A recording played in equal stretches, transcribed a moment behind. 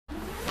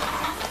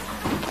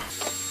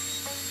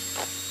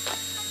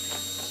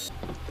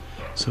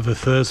So the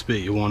first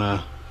bit you want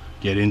to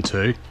get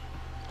into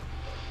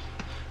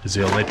is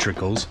the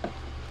electricals.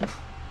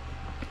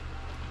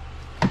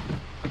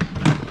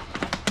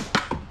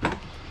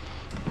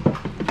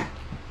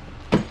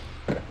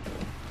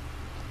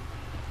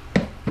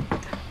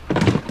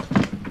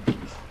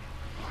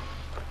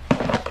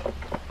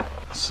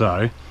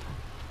 So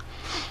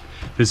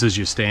this is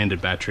your standard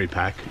battery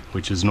pack,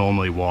 which is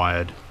normally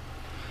wired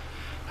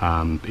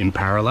in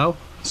parallel,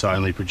 so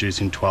only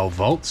producing 12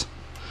 volts.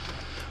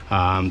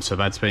 So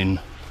that's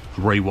been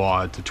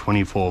rewired to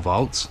 24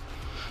 volts,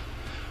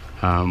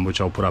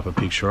 which I'll put up a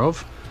picture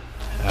of.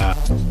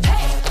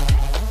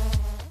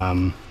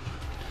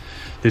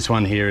 This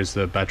one here is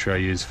the battery I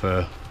use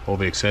for all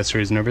the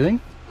accessories and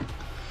everything.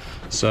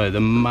 So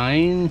the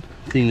main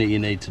thing that you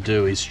need to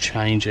do is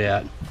change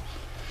out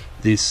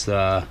this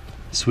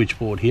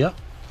switchboard here.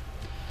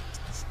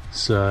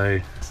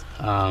 So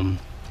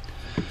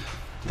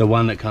the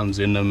one that comes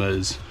in them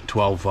is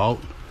 12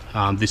 volt.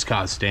 This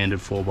car's standard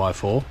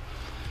 4x4,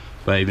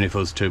 but even if it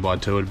was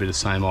 2x2 it'd be the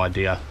same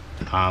idea.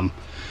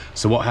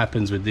 So what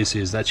happens with this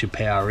is that's your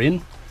power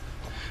in,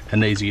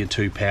 and these are your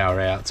two power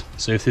outs.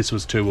 So if this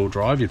was two-wheel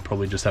drive, you'd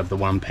probably just have the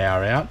one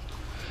power out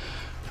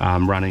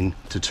running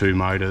to two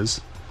motors.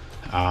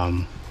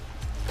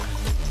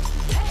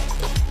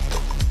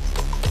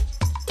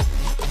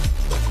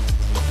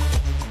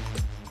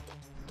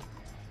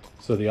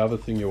 So the other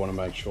thing you want to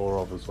make sure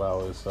of as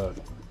well is that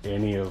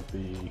any of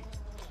the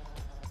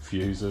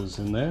fuses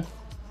in there,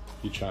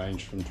 you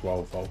change from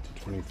 12 volt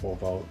to 24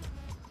 volt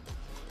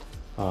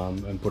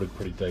and put a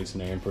pretty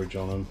decent amperage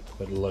on them,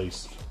 at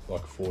least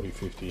like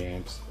 40-50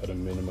 amps at a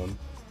minimum.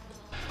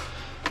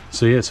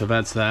 So yeah, so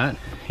that's that.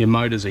 Your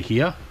motors are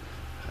here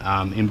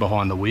in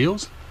behind the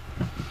wheels,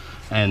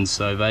 and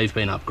so they've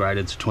been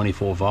upgraded to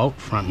 24 volt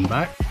front and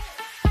back.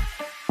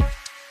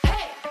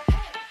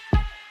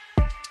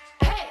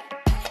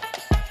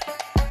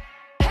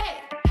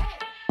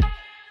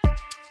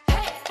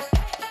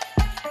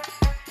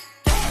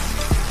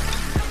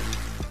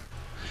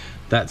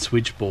 That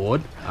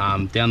switchboard,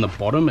 down the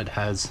bottom it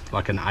has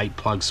like an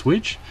 8-plug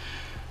switch.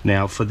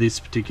 Now for this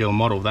particular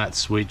model, that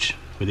switch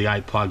with the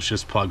 8 plugs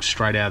just plugs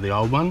straight out of the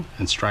old one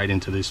and straight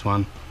into this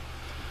one,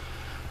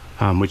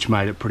 which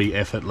made it pretty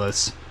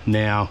effortless.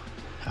 Now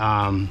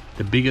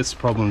the biggest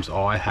problems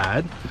I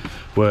had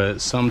were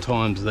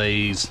sometimes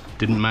these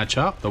didn't match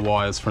up, the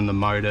wires from the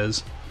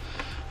motors,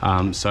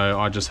 so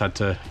I just had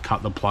to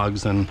cut the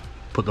plugs and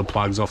put the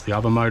plugs off the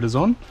other motors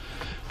on,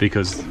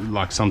 because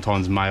like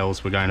sometimes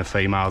males were going to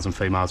females and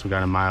females were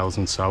going to males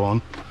and so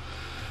on.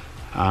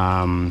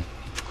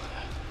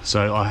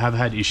 So I have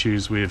had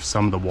issues with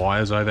some of the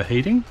wires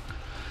overheating.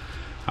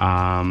 So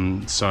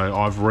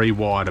I've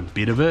rewired a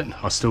bit of it.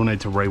 I still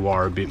need to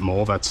rewire a bit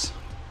more. That's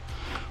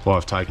why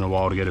I've taken a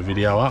while to get a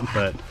video up,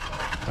 but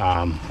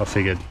I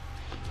figured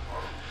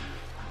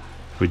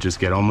we'd just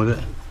get on with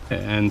it.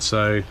 And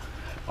so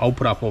I'll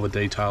put up all the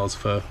details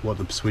for what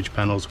the switch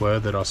panels were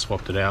that I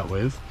swapped it out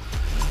with.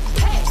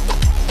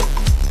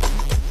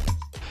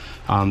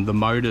 The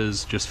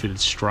motors just fitted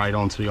straight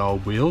onto the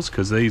old wheels,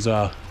 because these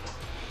are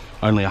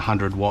only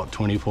 100 watt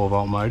 24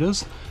 volt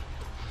motors.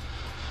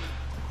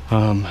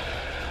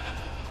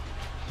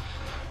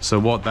 So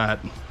what that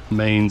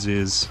means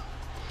is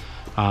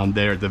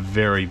they're at the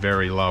very,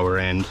 very lower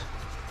end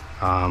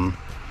of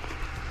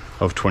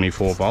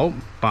 24 volt,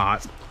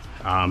 but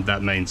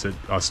that means that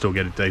I still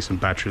get a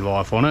decent battery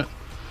life on it.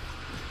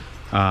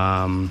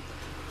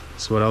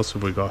 So what else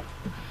have we got?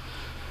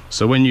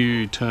 So when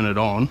you turn it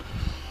on,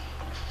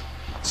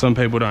 some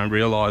people don't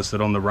realize that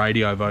on the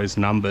radio those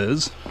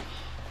numbers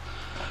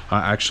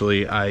are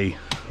actually a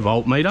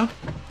voltmeter.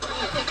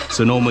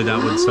 So normally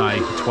that would say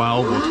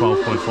 12 or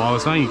 12.5 or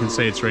something. You can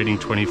see it's reading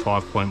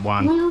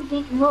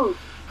 25.1.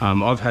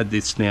 I've had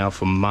this now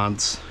for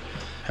months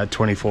at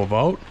 24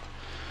 volt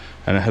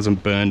and it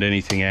hasn't burned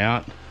anything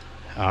out.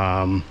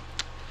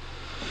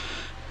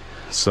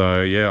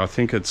 So yeah, I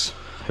think it's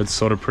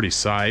sort of pretty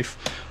safe,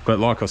 but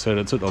like I said,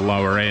 it's at the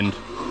lower end